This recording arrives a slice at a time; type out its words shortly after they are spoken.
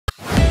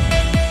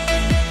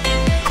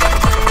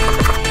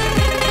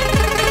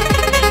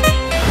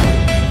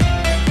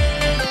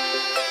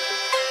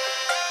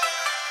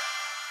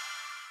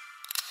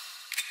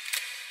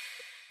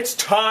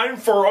time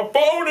for a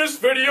bonus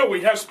video.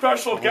 We have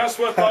special guests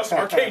with us,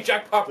 Arcade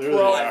Jackpot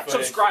Pro.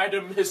 Subscribe to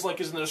him. His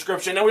link is in the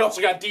description. And we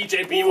also got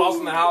DJ B Wells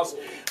in the house.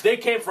 They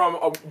came from,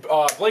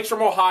 Blake's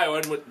from Ohio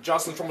and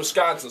Justin's from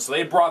Wisconsin, so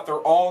they brought their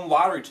own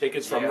lottery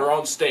tickets from their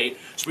own state.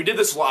 So we did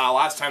this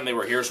last time they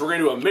were here. So we're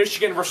going to do a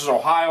Michigan versus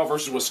Ohio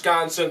versus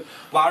Wisconsin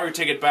lottery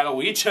ticket battle.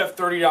 We each have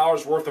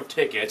 $30 worth of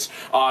tickets.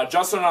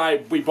 Justin and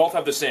I, we both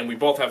have the same. We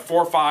both have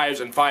 4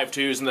 5s and 5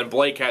 2s, and then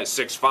Blake has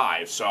 6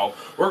 5s. So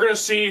we're going to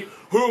see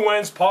who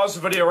wins. Pause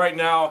the video right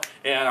now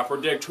and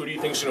predict who do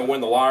you think is going to win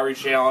the lottery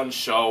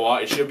challenge. So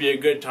it should be a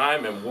good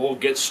time, and we'll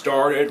get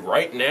started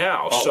right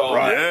now. So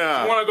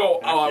you want to go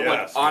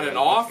like on and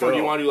off, or do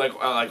you want to do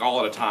like all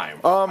at a time?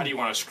 How do you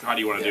want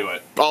to do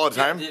it? All at a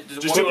time?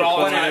 Just do it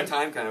all at a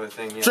time, kind of a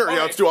thing. Yeah. Sure,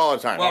 yeah, let's do all at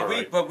a time.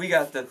 Well, but we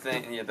got the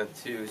thing, the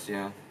twos,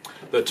 The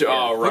two,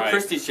 right.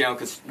 Put Kriistie's channel,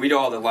 because we do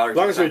all the lottery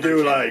tickets. As long as we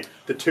do like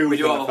the two, we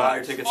do all the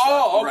lottery tickets.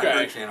 Oh, okay. On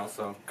her channel,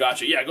 so.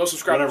 Gotcha. Yeah, go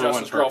subscribe to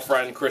Justin's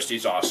girlfriend.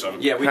 Kriistie's awesome.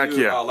 Yeah, we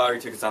do lottery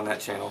tickets on that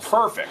channel. So.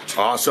 Perfect.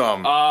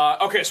 Awesome.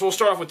 Okay, so we'll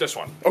start off with this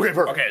one. Okay,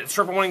 perfect. Okay, it's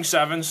triple winning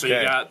 7, so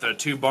you got the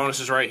 2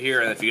 bonuses right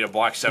here, and if you get a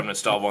black 7,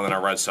 it's double, and then a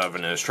red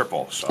 7 is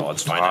triple. So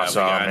let's find out. We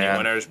got any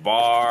winners.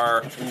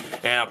 Bar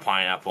and a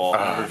pineapple.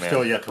 We're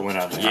still yet to win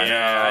on that.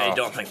 Yeah, I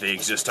don't think they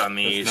exist on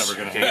these. It's never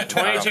gonna happen.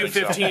 22,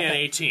 15, and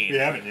 18. We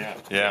haven't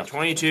yet. Yeah.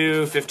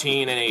 22,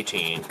 15, and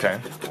 18. Okay.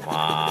 Come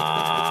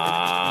on.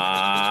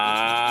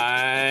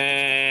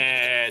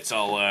 It's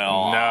a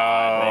little.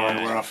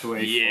 We're off to a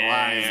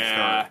flying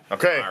start.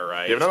 Okay. All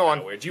right. You have another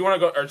one. Do you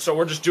want to go? So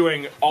we're just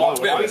doing all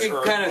of Yeah, we this, can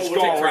or kind of we'll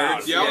stick go to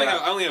around? it. Yeah,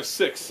 I only have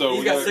 6, so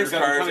he's got 6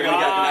 cards. And we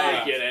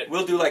got I get it.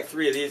 We'll do like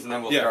 3 of these, and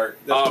then we'll start.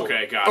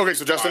 Okay, got it. Okay,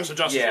 so Justin? Right, so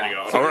Justin's gonna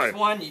go. So All this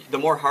one, the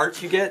more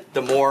hearts you get,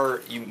 the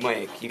more you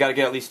make. You got to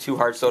get at least 2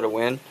 hearts though to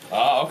win.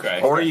 Oh,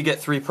 okay. Or you get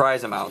 3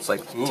 prize amounts,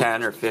 like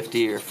 10 or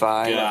 50 or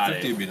 5. Got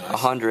 50 would be nice.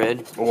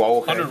 100. Oh,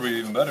 okay. 100 would be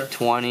even better.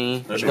 20.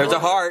 There's There's a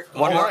heart.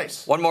 One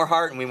more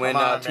heart, and we win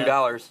Come on,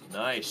 $2.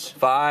 Nice.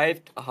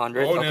 5,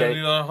 100. Oh, Okay.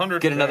 need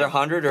 100. Get another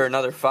 100 or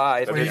another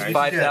 5. That'd be There's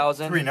nice.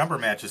 5,000. 3 number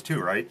matches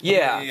too, right?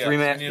 Yeah, Yeah, 3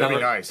 yeah. matches. That'd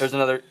be nice. There's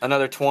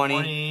another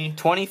 20,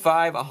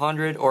 25,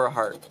 100, or a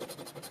heart.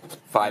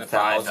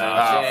 5,000.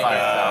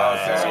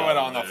 5,000. Throw it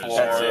on the floor.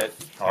 That's it.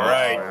 All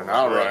right.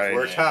 All right.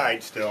 We're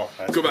tied still.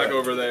 That's Go back good.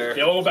 over there.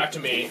 Yeah, we'll go back to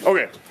me.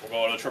 Okay. We'll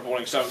go to the triple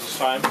winning 7 this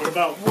time. What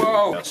about?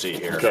 Whoa. Let's see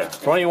here. Okay.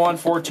 21,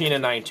 14,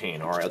 and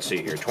 19. All right, let's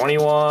see here.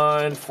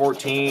 21,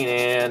 14,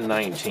 and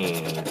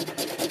 19.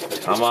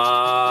 Come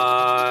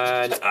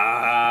on.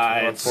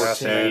 It's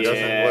 14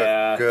 doesn't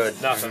look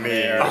good. Nothing to me.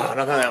 there. Oh,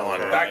 not that one.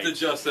 Back to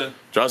Justin.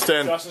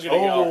 Justin, Justin's gonna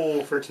go.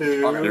 Oh, for 2.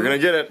 you're going to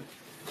get it.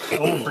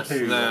 Oh, for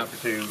 2. Snap.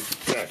 For 2.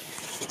 Okay.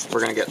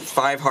 We're going to get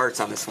 5 hearts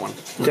on this one.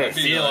 Okay.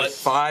 Feel it.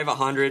 5,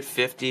 100,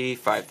 50,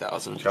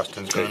 5,000.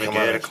 Justin's going to come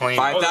get on. a clean.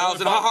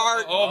 5,000, a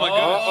heart. Oh my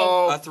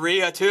god. A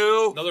 3, a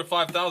 2. Another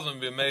 5,000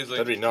 would be amazing.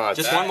 That'd be nuts.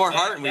 Just one more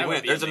heart and we that would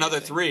win. be There's another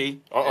amazing. 3.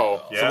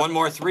 Uh-oh. Yeah. So one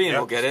more 3 and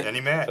we'll get it. Any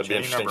match. That'd be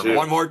any interesting, number too.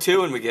 One more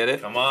 2 and we get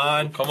it. Come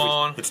on. Come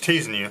on. It's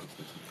teasing you.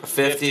 A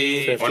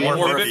 50. One more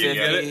or a 50, you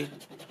get it.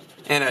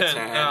 And a 10.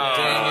 Dang it,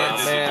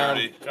 man.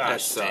 Dirty. Gosh,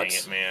 That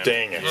sucks. dang it, man.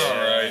 Dang it.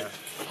 Alright.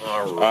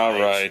 All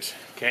right.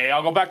 Okay,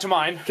 I'll go back to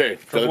mine. Okay,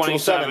 Triple winning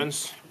triple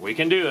 7s. We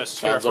can do this.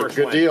 Sounds Get our like a first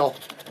good win. deal.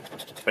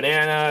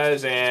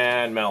 Bananas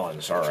and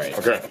melons. All right.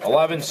 Okay.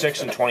 11,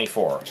 6, and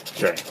 24.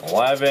 Okay.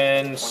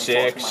 11,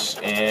 6,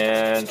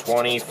 and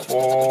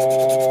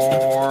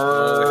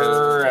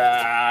 24.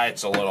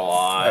 It's a little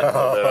odd.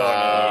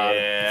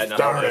 Yeah,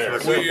 Darn nothing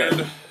it. there.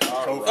 Weird.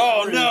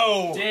 Oh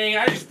no! Dang,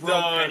 I just broke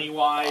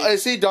Pennywise.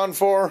 Is he done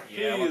for?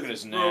 Yeah, look at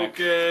his neck.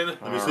 Broken.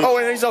 Oh,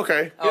 and he's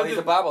okay. Oh, he's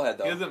a bobblehead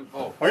though.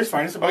 Oh. Oh, he's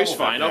fine. It's a Oh, he's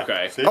bubble. fine. Yeah.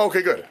 Okay. See?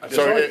 Okay, good.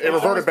 So it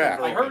reverted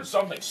back. I heard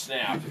something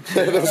snap.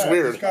 That was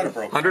weird. It's got a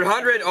broken.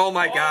 100. Oh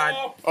my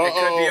god. It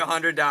could be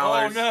 $100.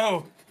 Oh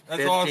no. That's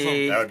 50.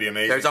 awesome. That would be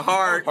amazing. There's a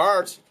heart.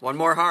 Hearts. One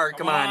more heart.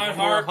 Come on.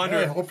 heart.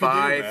 100. I hope you do,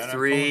 5, man. I'm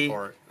 3. pulling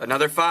for it.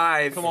 Another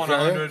 5. Come on,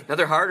 100.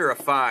 Another heart or a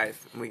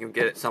 5. And we can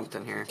get it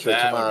something here.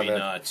 That come on, would be man.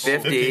 nuts.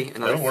 50. 50.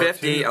 Another That'll work,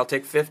 50. too. I'll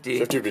take 50.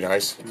 50 would be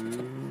nice.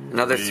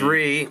 Another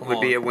 3 would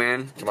be a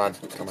win. Come on.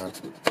 Come on.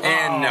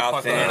 And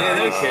nothing.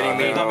 Are you kidding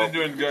me? Nothing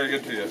doing very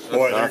good to you.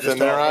 Boy, they're Nothing just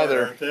there all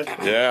either. aren't they?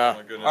 Yeah.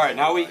 My goodness. All right,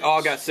 now we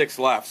all got 6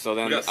 left. So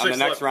then We got on the 6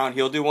 next left. round,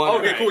 he'll do one.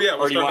 Okay, cool. Yeah, Or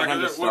we'll do you start want back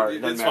him to over start? there.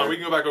 Doesn't It's fine. We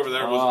matter. can go back over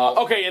there.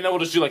 Okay, and then we'll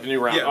just do like the new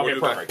round. Yeah, we'll okay, do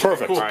it back. perfect.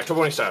 Perfect. All right,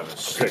 triple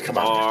 27s. Okay, come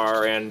on.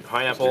 R and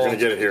pineapple. You're going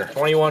to get it here.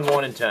 21,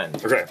 1, and 10.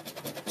 Okay.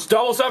 It's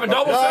double 7,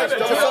 double Nice, 7,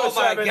 double double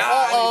seven. 7.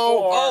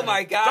 Oh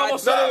my god. Double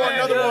 7.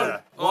 Another one.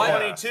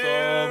 22.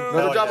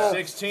 Another double.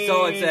 16.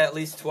 So it's at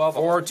least 12.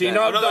 14. Yeah.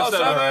 No, double 7.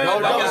 No,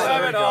 Double double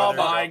 7. Oh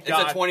my It's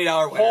god. a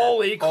 $20 winner.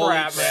 Holy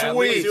crap, man.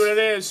 Sweet. Let's see what it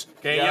is.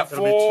 Okay, Yeah, yeah,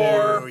 It'll be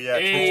 4, 2. Yeah,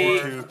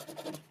 8, 2.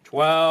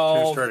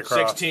 12, straight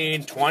across.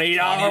 16, $20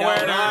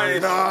 winner.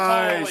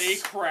 Nice. Holy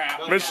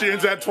crap.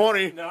 Michigan's at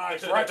 20.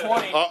 Nice. We're at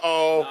 20.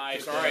 Uh-oh.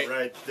 Nice. All right.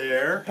 Right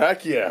there.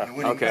 Heck yeah. The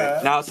winning Okay,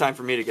 pass. now it's time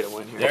for me to get a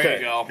win here. There Okay.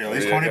 you go. Okay, at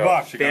least There you go.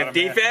 $20. You got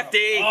 50, 50.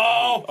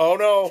 Oh. Oh,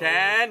 no.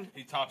 10,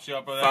 He tops you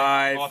up with that.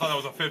 5. Oh, I thought that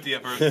was a 50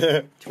 at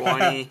first.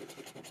 20,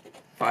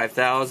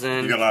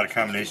 5,000. You got a lot of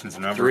combinations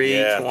of numbers. 3,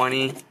 Yeah.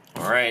 20.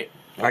 All right.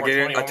 I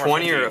get a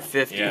 20 or a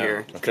 50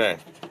 here. Okay.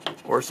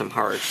 Or some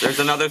hearts. There's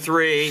another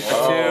 3,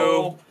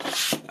 Oh.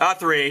 2, a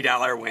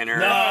 $3 winner.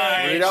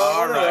 Nice.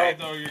 All right.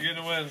 No, you're getting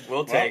a win.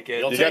 We'll take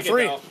it. You got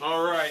 3.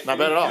 All right. Not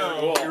bad at all.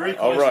 Go.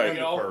 All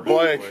right.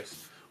 Blake.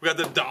 We got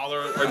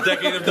the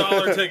decade of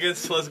dollar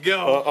tickets. Let's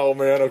go. Oh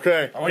man.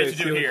 Okay. What do you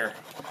do here?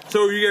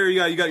 So you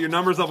got your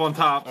numbers up on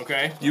top.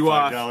 Okay. You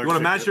want $5 to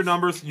match tickets. your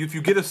numbers. If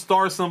you get a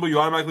star symbol, you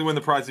automatically win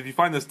the prize. If you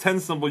find this 10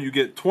 symbol, you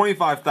get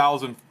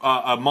 25,000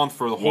 a month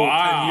for the whole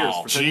 10 years.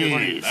 For 10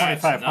 years. Jeez.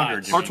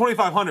 2,500. Or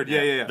 2,500.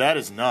 Yeah. That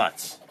is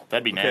nuts.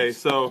 That'd be Okay, nice.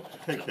 so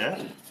Take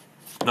that.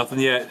 nothing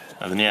yet.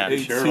 Nothing yet.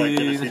 Sure, like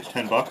give us each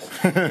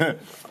 $10.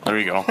 There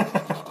you go.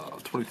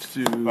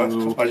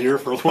 22. A year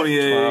for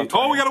 28.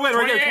 Oh, we got a win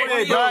right there.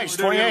 28. Nice.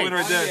 Boom. We got a 28. win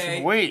right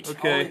there. Wait. Holy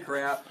Okay.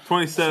 crap.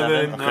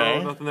 27. No,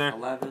 Okay. nothing there.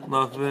 11.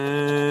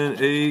 Nothing.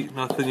 8.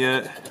 Nothing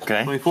yet.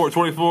 Okay. 24.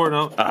 24.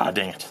 No. Ah,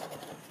 dang it.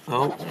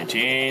 No.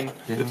 19.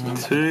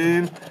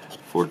 15.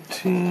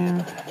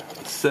 14.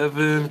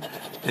 7.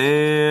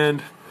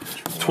 And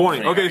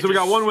 20. Okay, so we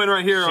got one win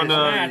right here on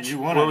You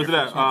won where on was it your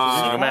at? first one.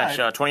 Single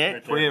match.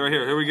 28. 28 right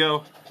here. Here we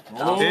go.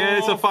 And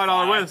it's a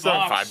 $5 win. So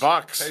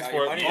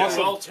 $5.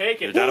 You'll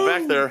take it. Got it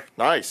back there.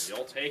 Nice.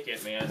 You'll take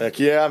it, man. Heck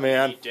yeah,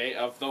 man. Day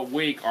of the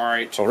week. All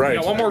right. All right. We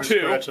got one more Who's two.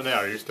 scratching now?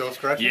 Are you still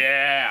scratching?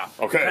 Yeah.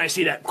 Okay. Can I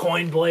see that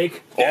coin,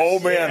 Blake? Oh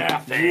man. Yeah,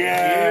 thank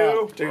Yeah.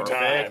 you. Two Perfect.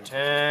 time.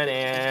 10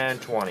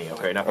 and 20.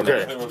 Okay, nothing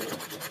Okay. there.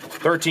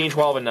 13,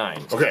 12, and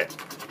 9. Okay.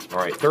 All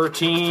right,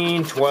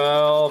 13,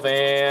 12,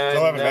 and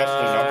Still haven't matched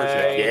the numbers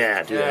yet.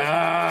 Yeah, do that.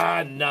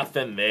 Ah,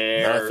 nothing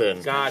there.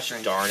 Nothing. Gosh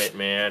darn it,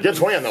 man. Get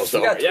 20 on those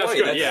You though. got Yeah, that's 20.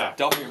 good, That's yeah.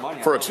 double your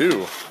money. For a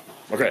 2.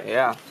 Okay.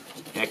 Yeah.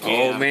 Heck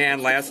Oh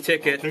man, last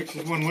ticket. Takes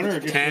us one winner.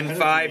 10,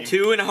 5,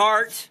 2 and a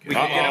heart. We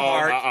can get a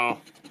heart. Uh-oh.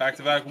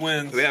 Back-to-back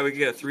wins. Yeah, we can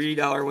get a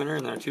 $3 winner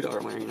and then a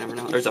 $2 winner. You never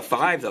know. There's a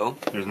 5 though.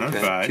 There's no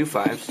Okay, 5. 2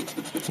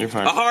 5s. You're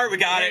fine. A heart, we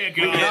got There it.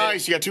 you We go. get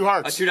Nice. You got 2 a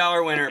hearts.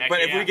 $2 winner. Heck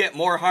But if yeah. we get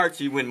more hearts,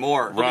 you win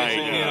more. Right.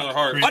 We need another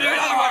heart. Oh, dude, another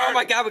one. Oh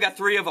my god, we got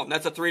 3 of them.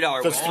 That's a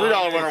 $3 That's winner.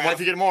 $3 winner. What if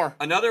you get more?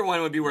 Another one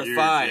would be worth You're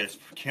 5. just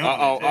killing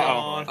Uh-oh, it.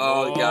 uh-oh.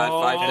 Oh god,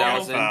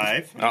 5,000.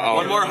 5. Uh-oh.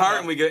 One more heart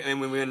and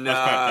we win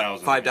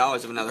That's 5,000.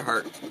 $5 of another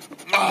heart.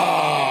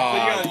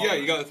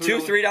 You got Two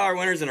 $3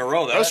 winners in a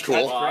row. That's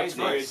cool. That's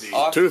crazy. 2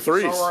 3s.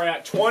 So we're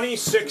at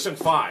 26 and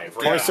 5.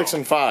 Right 26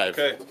 and 5.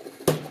 Okay.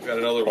 Got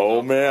another one.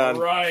 Oh man.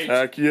 Right.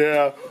 Heck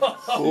yeah.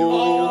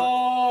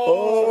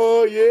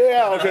 Oh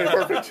yeah. Okay,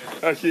 perfect.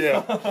 Heck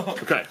yeah.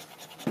 Okay.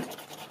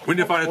 we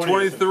need to find a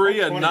 23,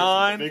 a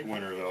 9. Big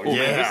winner though. Man,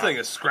 Yeah. this thing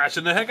is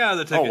scratching the heck out of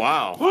the ticket. Oh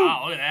wow.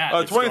 Wow, look at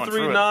that. 23,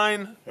 through it.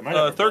 9, It might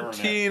have a burn on that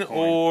 13, coin.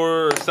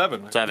 or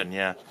 7. 7,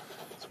 yeah.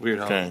 It's weird,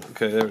 huh? Okay.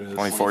 Okay, there it is.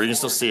 24. You can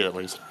still see it at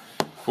least.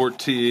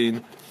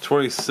 14,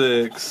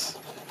 26,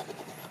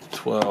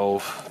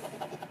 12,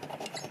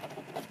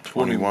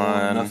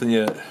 21. Nothing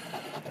yet.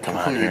 Come I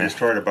on think we here.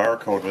 destroyed a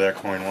barcode with that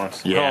coin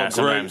once. Yeah, Oh,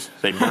 sometimes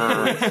they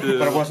burn. But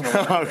it wasn't a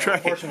winner. Okay.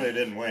 Unfortunately, it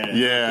didn't win.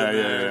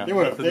 Yeah. They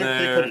would have. Nothing They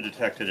there. could have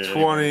detected it.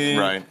 20,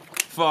 Right.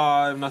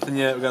 5, nothing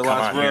yet. We got Come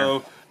last on here.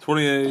 row.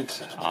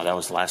 28, Oh, that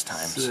was last time.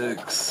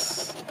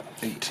 6,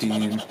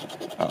 18,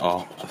 Uh-oh.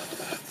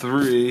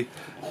 3,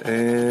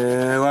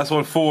 and last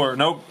one 4.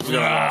 Nope. No.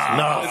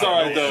 It's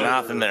all right though.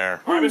 Nothing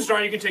there. All right, Mr.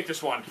 Starr, you can take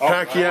this one.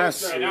 Heck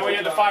yes. All right, now we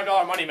have the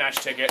 $5 money match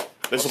ticket.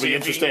 This will See be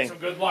if you can interesting. get some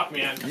good luck,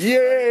 man.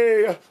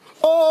 Yay!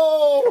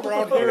 Oh! Come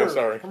around here.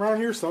 Sorry. Come around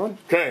here, son.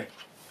 Okay.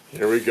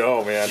 Here we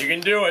go, man. You can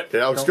do it.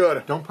 Yeah, that looks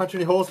good. Don't punch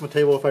any holes in the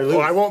table if I lose.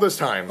 Well, I won't this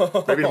time.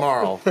 Maybe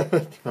tomorrow.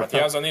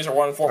 The odds on these are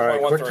 1 All right,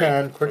 4.13. quick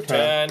 10, quick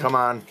 10. Come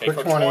on. Okay, quick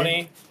quick 20.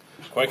 20.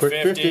 Quick Quick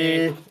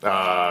 50. 50.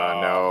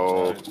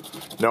 No.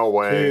 No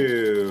way.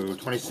 2,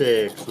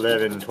 26,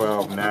 11,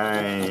 12,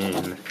 9.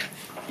 Here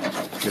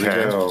we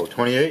Okay. go.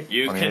 28,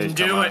 You 28, can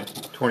do come on.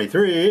 it.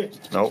 23,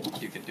 Nope.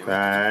 You can do it.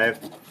 5,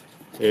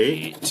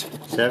 8,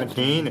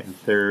 17, and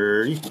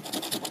 30.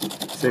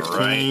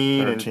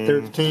 16 and 13.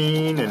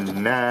 13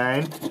 and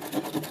 9.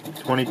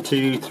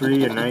 22,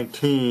 3 and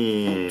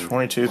 19.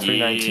 22, 3,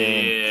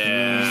 19.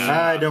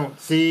 Yeah. I don't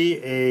see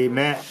a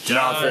match.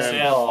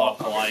 Doesn't look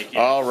like it.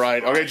 All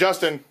right. Okay,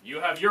 Justin. You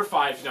have your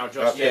 5s now,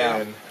 Justin.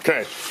 Yeah.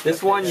 Okay.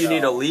 This one you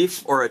need a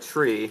leaf or a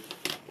tree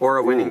or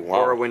a winning wow.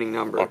 or a winning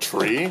number. A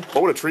tree?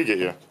 What would a tree get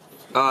you?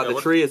 The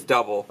tree is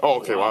double. Oh,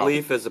 okay, wow.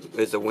 Leaf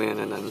is a win,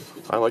 and then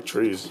I like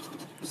trees.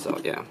 so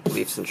yeah,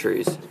 leaves and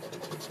trees.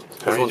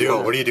 What do you one's do?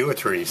 called- What do you do with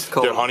trees?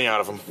 Called Get honey out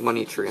of them.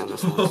 money tree on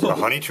this one. A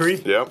honey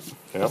tree? Yep.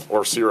 Yep.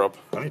 Or syrup.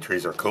 Honey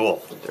trees are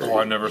cool. Oh,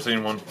 I've never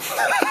seen one.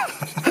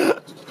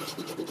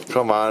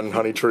 Come on,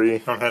 honey tree.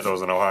 Don't have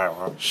those in Ohio,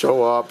 huh?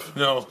 Show up.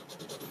 No.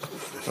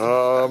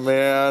 Oh,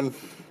 man.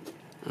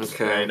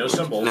 Okay. no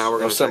symbols. Now we're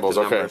No gonna symbols,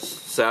 check the okay. numbers.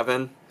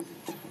 7,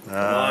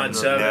 on,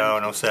 7.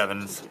 No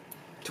 7s.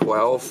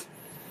 12,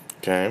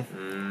 Okay.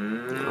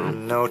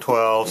 No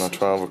 12s. Not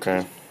 12,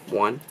 okay.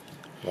 1,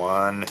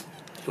 1.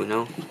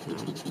 Uno,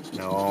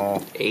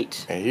 No.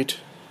 8, 8.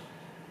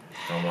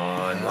 Come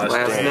on.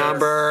 Last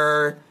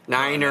number.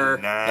 Niner.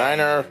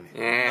 Niner.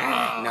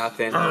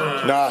 Nothing.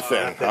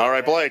 Nothing. All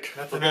right, Blake.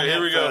 Okay,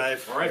 here we go.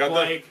 All right,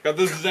 Blake. Got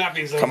this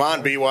zappy. Come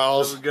on, B.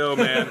 Wells. Here we go,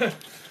 man.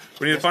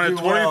 We need to find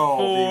a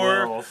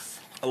 24,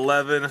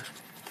 11,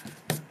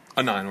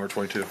 a 9 or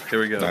 22. Here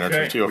we go. 9 or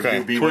 22. Would you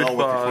Okay. be well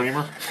with the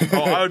 25.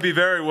 creamer? Oh, I would be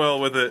very well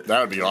with it. That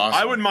would be awesome.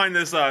 I wouldn't mind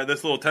this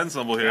this little 10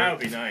 symbol here. That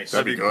would be nice.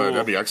 That'd be that'd be good. cool.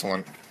 That'd be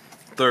excellent.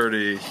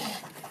 32.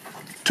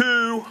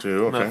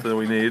 Two, okay. Nothing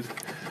we need.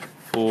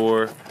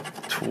 4,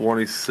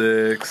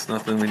 26.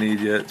 Nothing we need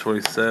yet.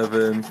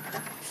 27,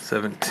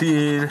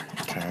 17,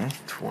 Okay.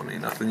 20.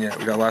 Nothing yet.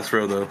 We got last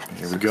row though.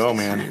 Here we go,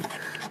 man.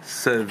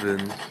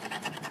 7,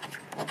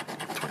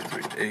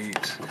 23,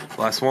 8.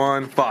 Last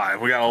one,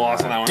 5. We got a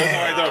loss on that one. That's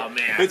all right, though. Oh,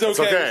 man. It's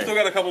okay. okay. We still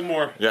got a couple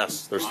more.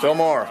 Yes, there's still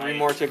more. 3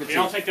 more tickets. You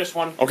don't take this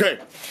one. Okay.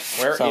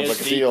 Where Sounds is like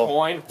a the deal.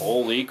 coin?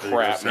 Holy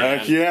crap, man.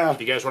 Heck yeah. If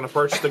you guys want to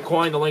purchase the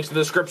coin, the link's in the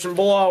description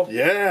below.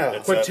 Yeah.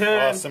 It's Quick an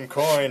 10. awesome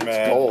coin,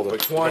 man. Gold.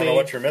 Quick I don't 20. know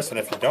what you're missing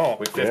if you don't.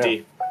 Quick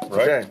 50.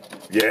 Right? Okay.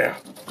 Yeah.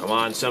 Come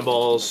on,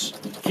 symbols.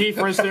 Key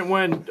for instant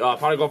win.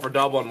 Probably go for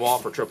double and wall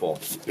for triple.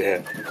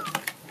 Yeah.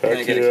 I'm gonna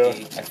Heck get yeah. a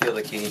key. I feel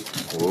the key.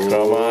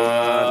 Come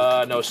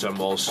on. No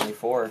symbols.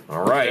 24.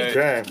 All right.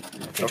 Okay.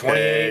 Okay,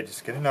 28.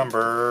 just get a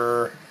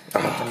number. You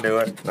can do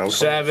it. No.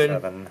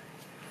 7.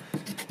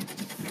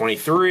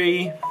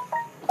 23.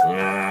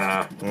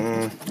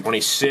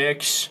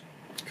 26.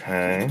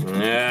 Okay.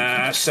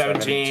 17.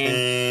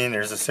 17.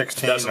 There's a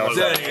 16. Doesn't No, look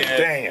it's like not.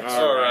 Dang it.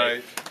 All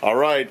right. All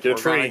right. Get a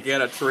We're gonna tree.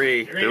 get a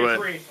tree. You're Do gonna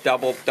it. get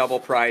three. Double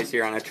prize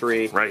here on a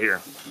tree. Right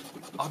here.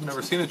 I've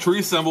never seen a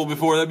tree symbol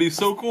before. That'd be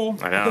so cool.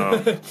 I know.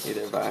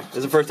 Either by. This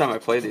is the first time I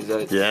played these.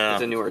 It's, Yeah.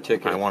 It's a newer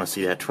ticket. I want to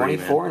see that tree,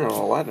 24 and an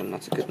 11.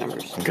 That's good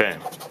numbers. man. Okay.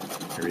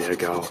 Here we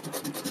go.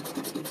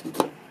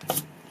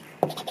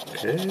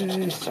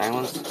 Okay.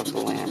 Silence of the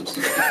Lambs.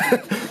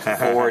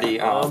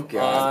 40. Oh, Come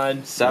God.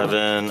 on.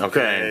 7.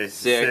 Okay.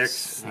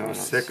 6. No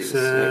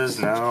sixes.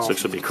 No.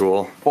 6 would be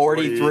cool.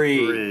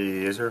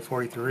 43. Is there a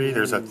 43?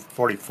 There's a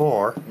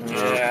 44.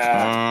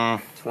 Yeah.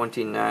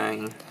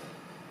 29.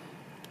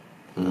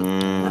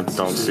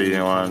 Don't see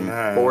anyone.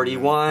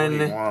 41.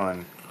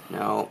 41.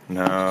 No.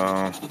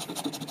 No.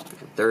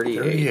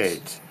 38.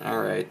 38. All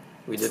right.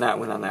 We did not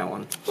win on that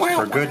one.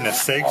 For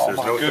goodness sakes, there's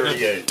no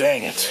 38.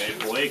 Dang it. Hey,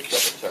 Blake.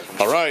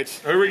 All right.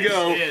 Here we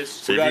go. It is.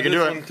 See We if got you can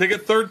this do one. it.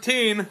 Ticket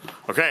 13.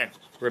 Okay.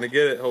 We're gonna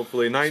get it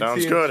hopefully. 19,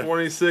 Sounds good.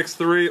 26,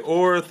 3,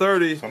 or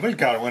 30. Somebody's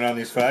got to win on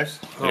these fives.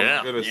 Oh Yeah.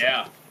 my goodness.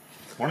 Yeah.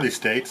 One of these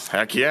states.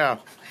 Heck yeah.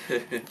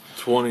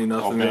 20,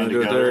 nothing. All Gonna band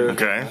do it together.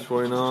 there. Okay.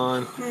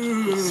 29,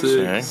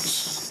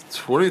 6,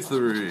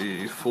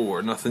 23,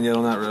 4, nothing yet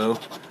on that row.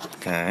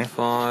 Okay.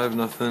 5,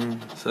 nothing.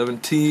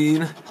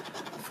 17,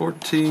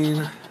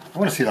 14, I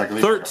want to see like at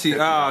least 13.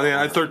 Ah, yeah,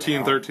 I had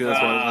 13, 13. That's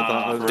why I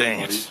thought. Dang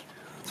it.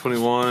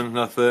 21,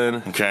 nothing.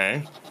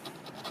 Okay.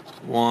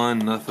 1,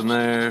 nothing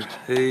there.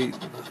 8,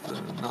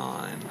 nothing.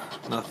 9,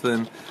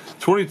 nothing.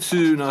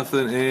 22,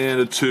 nothing.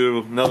 And a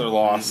 2. Another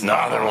loss.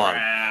 Another one.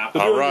 Crap.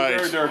 All right.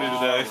 Very dirty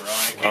today.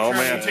 Oh, Trevor,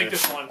 man. you take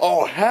this one.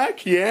 Oh,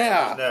 heck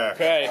yeah. there.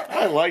 Okay.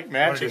 I like Want to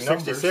matching do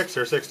numbers. 66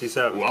 or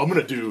 67? Well, I'm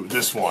going to do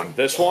this one.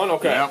 This one?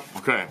 Okay. Yep.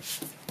 Okay.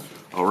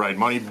 All right.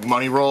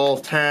 Money roll.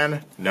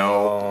 10.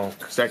 No.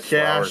 Is that cash?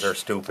 Flowers are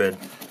stupid.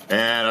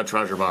 And a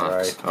treasure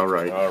box. Right. All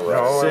right.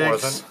 No, it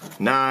 6, wasn't.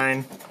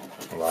 9,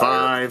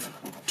 Liar.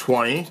 5,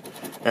 20,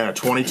 and a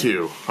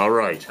 22. All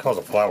right. It's called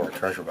a flower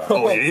treasure box.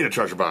 Oh, you need a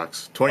treasure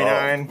box.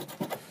 29,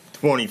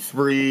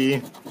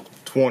 23,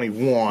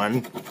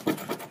 21,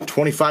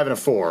 25 and a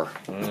 4.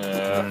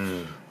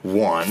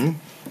 1,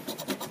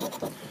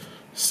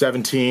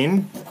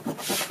 17,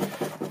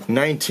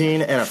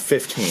 19 and a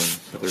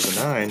 15. There's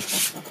a 9.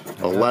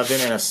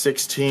 11 and a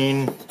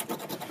 16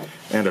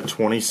 and a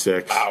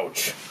 26.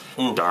 Ouch.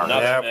 Darn it.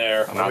 Nothing Yep.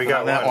 there. Well, we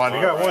got one. We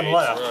got one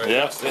left. Yep.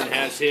 Justin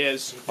has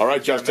his. All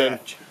right, Justin.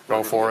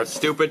 Go for it.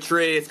 Stupid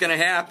tree. It's going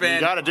to happen. You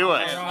got to do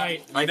it. All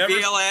right. I Never-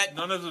 feel it.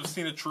 None of us have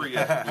seen a tree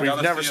yet. We We've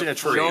gotta never see seen a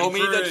tree. Show me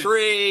the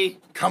tree.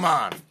 Come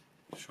on.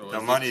 Show us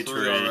The money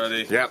tree.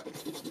 already. Yep.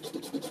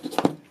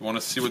 You want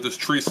to see what this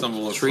tree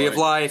symbol looks Tree like. of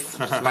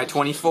life. My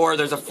 24.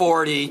 There's a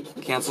 40.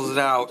 Cancels it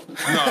out.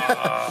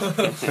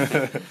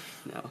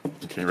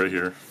 Okay, right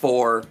here.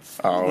 4.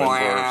 Oh,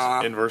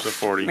 Wow. inverse of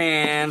 40.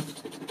 Man.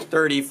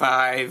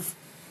 35.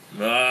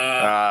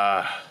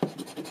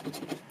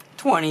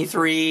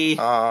 23.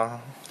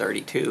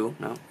 32.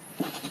 No.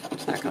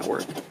 It's not going to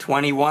work.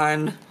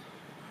 21.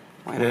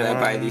 Why did I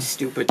buy these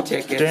stupid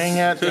tickets? Dang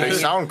it. They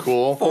sound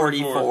cool.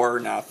 44.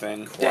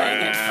 Nothing.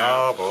 Dang it.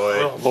 Oh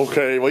boy.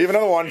 Okay, well, you have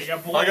another one. You got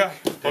I Blake. got,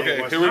 okay,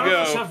 here we None of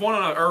us go. have one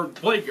on or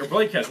Blake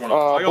has one.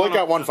 Blake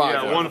got 1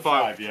 5. Yeah, 1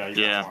 5. Yeah. You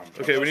got Yeah. one.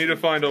 Okay, we need to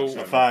find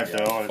a 5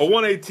 though.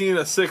 118,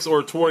 a 6, or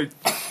a 20.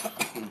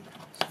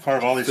 Part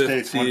of all these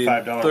states, one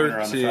 $5 winner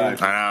on the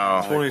 5.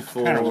 I know.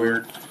 24. Kind of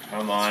weird.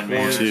 Come on,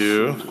 man.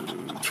 2.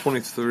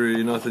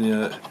 23, nothing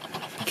yet.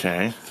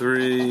 Okay.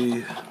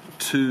 3,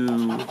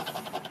 2,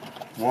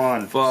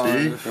 1. 5.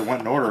 See? If it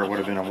went in order, it would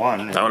have been a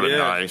 1. That would have been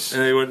nice.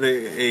 And they went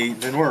 8.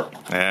 Didn't work.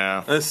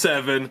 Yeah. A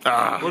 7.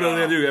 What do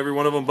they do? Every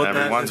one of them but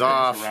Everyone's that?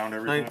 off. Around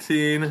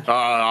everything. 19.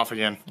 Off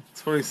again.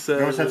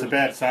 27. Notice that's a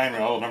bad sign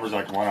when all the numbers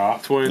like 1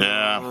 off. 29.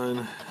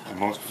 Yeah. And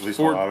most, at least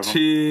a lot of them.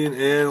 14.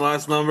 And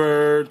last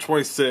number,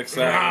 26.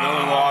 All right,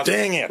 another loss.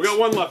 Dang it. We got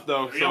one left,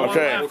 though. So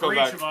Okay. we'll For come each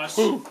back. of us.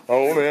 Oh,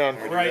 man.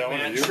 All right,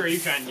 man. Sure, you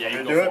can. Yeah, you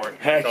Do go it? for it.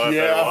 Heck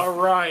yeah. All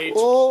right.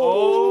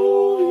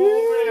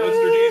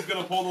 Mr. D's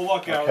going to pull the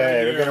luck out right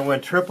Okay, we're here. going to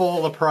win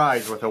triple the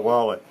prize with a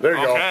wallet. There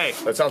you Okay.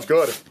 go. That sounds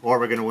good. Or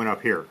we're going to win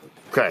up here.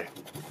 Okay.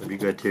 That'd be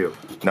good too.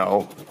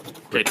 No.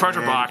 Okay,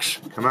 treasure box.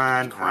 Come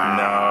on.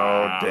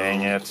 No.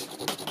 Dang it.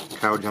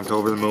 Cow jumped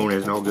over the moon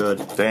is no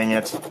good. Dang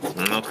it.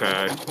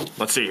 Okay.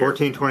 Let's see here.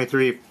 14,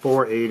 23,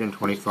 4, 8, and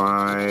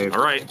 25.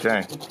 All right.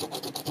 Okay.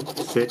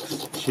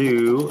 6,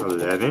 2,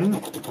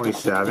 11,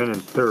 27,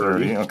 and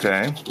 30. 30.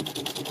 Okay.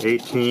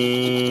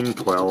 18,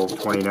 12,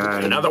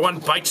 29. Another one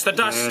bites the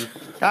dust. And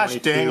Gosh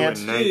dang 22 it.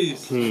 and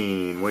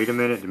 19. Wait a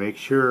minute to make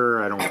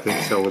sure. I don't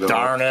think so. Though.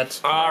 Darn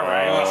it. All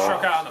right, let's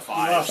check out on the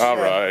 5s. All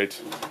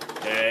right.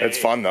 Okay. It's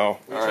fun, though.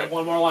 All right.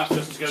 One more left.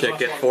 Just as good as Check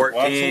last it. one.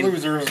 14.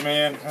 losers,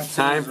 man.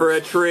 Time for a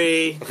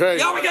tree. Okay.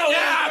 Yeah, we got a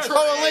Yeah, leaf.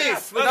 Oh, a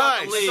leaf.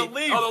 Nice. leaf.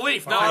 Oh, the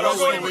leaf. No, Nice.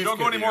 don't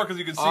go anymore because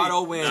you can see.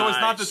 Auto win. So it's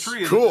not the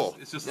tree. Cool.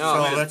 It's just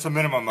No. So that's a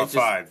minimum of It's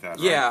just- 5 then. Right?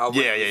 Yeah. I'll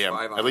win Yeah.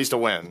 5 on At least a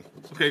win.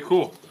 okay,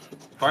 cool.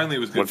 Finally, it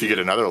was good. What if you get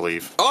another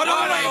leaf? Oh,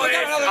 no, we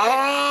got another.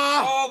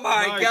 Ah! Oh,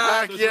 my Nice.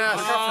 God. Heck yes.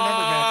 Look out for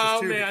number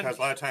matches too, man. because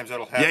a lot of times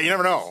that'll happen. Yeah, you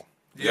never know.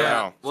 You never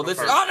know. Well, this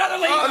So is. far. Oh, another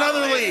leaf.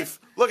 Another leaf.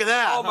 Look at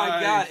that. Oh, my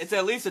Nice. God. It's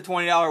at least a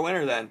 $20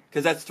 winner then.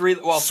 Because that's 3.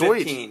 Well, Sweet.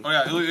 15. Oh,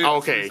 yeah. Oh,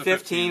 okay.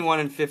 15, 1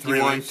 in 51,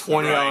 Three leaves.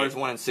 $20,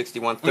 1 in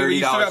 61, Wait, you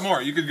still got $30.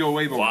 more. You could go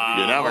way more.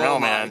 You never know, Oh,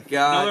 my man.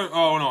 God. Another,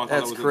 oh, no. I thought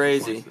That's that was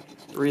crazy.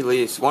 3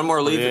 leaves. One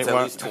more leaf, it's at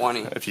Well, least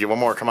 20. If you get one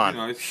more, come on.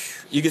 Nice.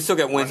 You can still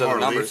get wins One on the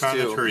more numbers, leaf on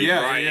the too. tree.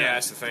 Yeah, Right, yeah. yeah,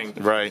 that's the thing.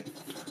 Right.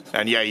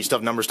 And yeah, you still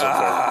have numbers to look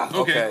for.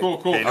 Okay, Okay. cool.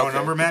 Okay, no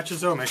number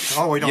matches though. Make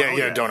sure. Oh, we don't. Yeah, know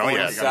yeah, yet. don't know Oh,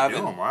 yet. you gotta do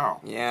 7. them.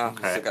 Wow. Yeah,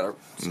 Okay. still got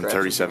a scratch.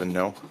 37,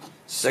 no.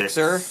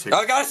 Sixer. Six. Oh,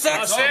 I got a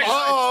 6. A 6.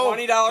 Oh,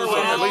 $20 winner.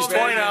 at least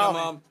Very 20 now.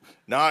 minimum.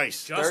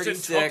 Nice. Justin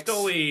 36. took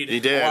the lead. He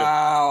did.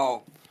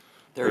 Wow.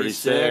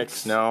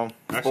 36, no.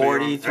 Actually,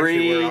 43.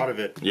 Actually, we're out of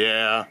it.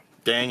 Yeah.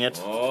 Dang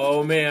it.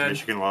 Oh, man.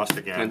 Michigan lost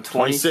again. And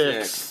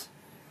 26.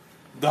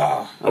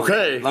 26.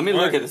 Okay. Let me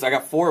look at this. I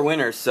got 4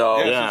 winners, so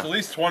Yeah, Yeah. so it's at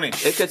least 20.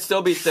 it could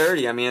still be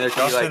 30. I mean, there could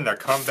Justin, be the like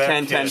comeback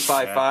 10, 10, kid,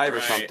 5, man. 5 or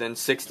Right. something.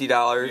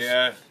 $60.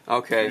 Yeah.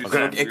 Okay. Okay.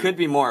 So it could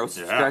be more. Let's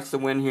scratch the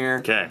win here.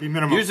 Okay. Be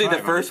minimum Usually the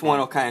 5 first one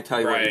will kind of tell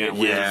you what Right. you're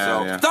going to win. Yeah,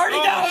 So yeah.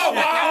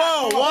 $30.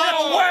 Whoa, what?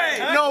 No way.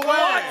 No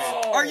way.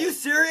 Are you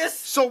serious?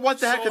 So what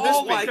the heck could this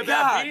Oh be? my Could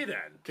God. that be then?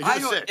 Could you I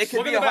do know, a 6? it could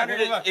Look be at the back, 100.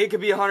 look at the back. It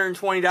could be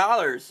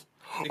 $120.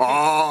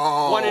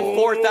 Oh. 1 in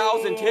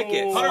 4,000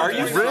 tickets. Are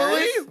you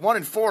Really? serious? 1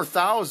 in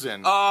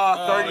 4,000.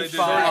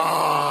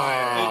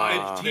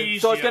 35.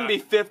 Tease So it's ya. going to be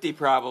 50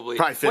 probably.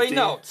 Probably 50. Wait,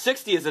 no.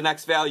 60 is the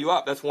next value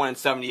up. That's 1 in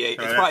 78.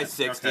 It's probably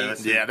 60. Okay,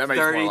 that's Yeah, that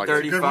makes 30, more like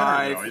 30. it. good winner,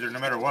 35. though, either no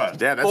matter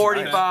what. Yeah, that's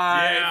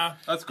 45. Yeah.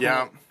 That's cool.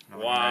 Yeah.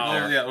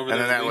 Wow. Oh, yeah, over there. And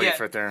then that leaf Yeah.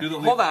 right there. Do the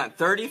leaf. Hold on.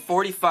 30,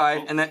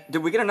 45. And then,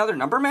 did we get another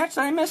number match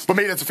that I missed? But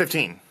maybe that's a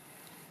 15.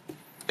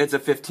 It's a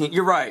 15.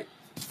 You're right.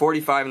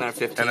 45 and then a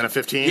 15. And then a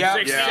 15? Yeah.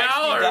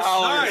 $60.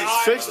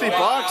 Nice. 60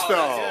 bucks, though.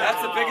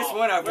 That's the biggest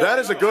win I've That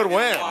is a good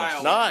win. Wow.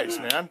 Nice,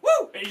 man.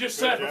 Woo! You just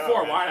said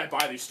before, why did I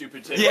buy these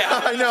stupid tickets?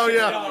 Yeah. I know,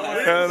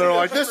 yeah. And they're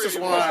like, this is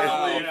why.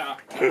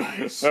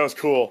 Yeah. That was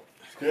cool.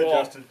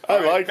 Justin. I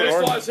like it. This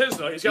Orange. was his,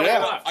 though. He's got Yeah.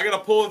 one left. I gotta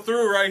pull it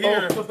through right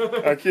here.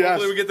 Heck yes.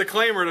 Hopefully we get the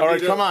claimer to All right,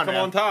 be- come on, come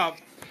man. on top.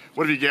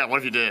 What if you get? What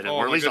if you did? Oh,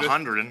 or at my least goodness.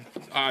 100.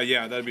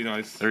 Yeah, that'd be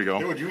nice. There you go.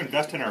 Hey, would you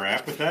invest in our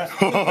app with that?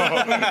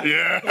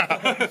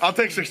 Yeah. I'll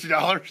take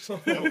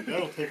 $60.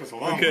 That'll take us a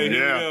long Okay, way.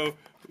 here Yeah.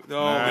 we go.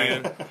 Oh,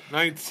 man.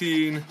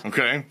 19,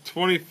 Okay.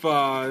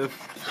 25,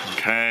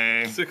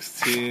 Okay.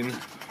 16,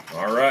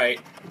 All right.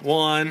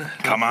 1,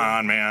 Come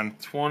on, man.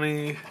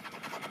 20,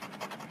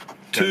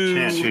 Got a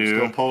chance to 2,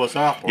 still pull us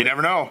off. You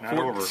never know. Not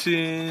over.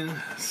 14,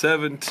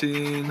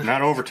 17,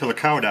 Not over till the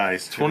cow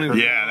dies.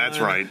 20. Yeah, that's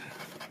right.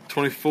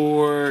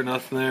 24,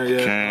 nothing there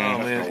yet. Okay. Oh,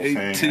 That's man. the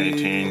whole thing.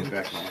 18,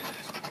 Back on.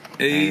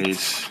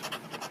 8,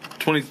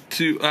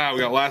 22. Ah, we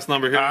got last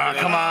number here.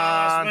 Come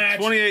on.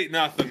 28,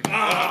 nothing.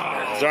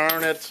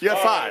 Darn it. You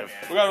got 5.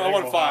 We got I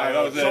won 5.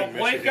 That was So it.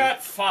 Blake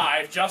got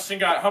 5. Justin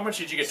got, how much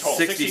did you get total?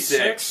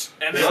 66.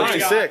 And then I got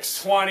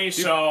 66. 20,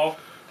 so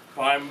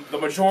I'm the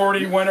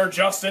majority winner.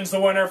 Justin's the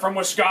winner from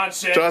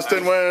Wisconsin.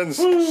 Justin wins.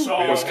 So,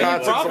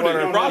 Wisconsin's the Profited,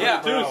 winner. profited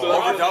Yeah. too, so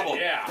Over double.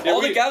 Yeah.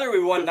 All together,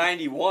 we won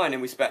 91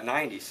 and we spent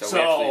 90, so, So-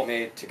 we actually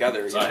made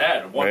together. It's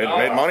ahead. $1.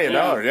 Made money a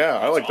dollar. Yeah,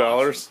 I like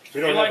dollars. If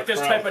you like this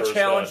type of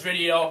challenge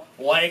video,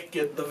 like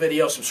get the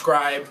video,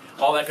 subscribe,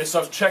 all that good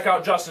stuff. Check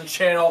out Justin's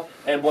channel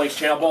and Blake's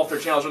channel. Both their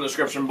channels are in the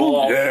description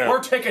below. Yeah. Or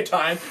Ticket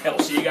Time, and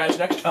we'll see you guys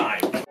next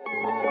time.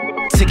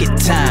 Ticket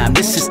time,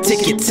 this is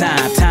ticket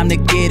time. Time to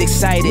get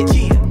excited.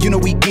 You know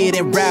we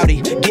getting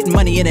rowdy, getting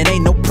money and it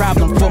ain't no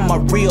problem for my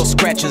real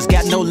scratchers.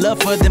 Got no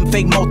love for them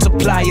fake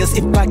multipliers.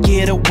 If I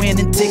get a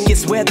winning ticket,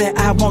 swear that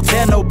I won't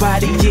tell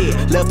nobody.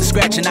 Yeah, love the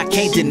scratch and I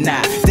can't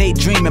deny.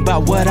 Daydreaming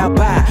about what I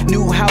buy.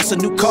 New house, a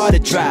new car to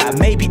drive.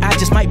 Maybe I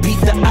just might beat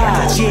the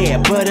odds. Yeah,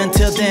 but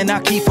until then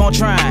I'll keep on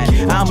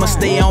trying. I'ma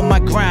stay on my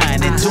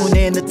grind and tune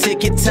in to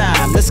Ticket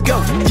Time. Let's go,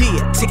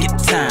 yeah, Ticket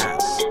Time.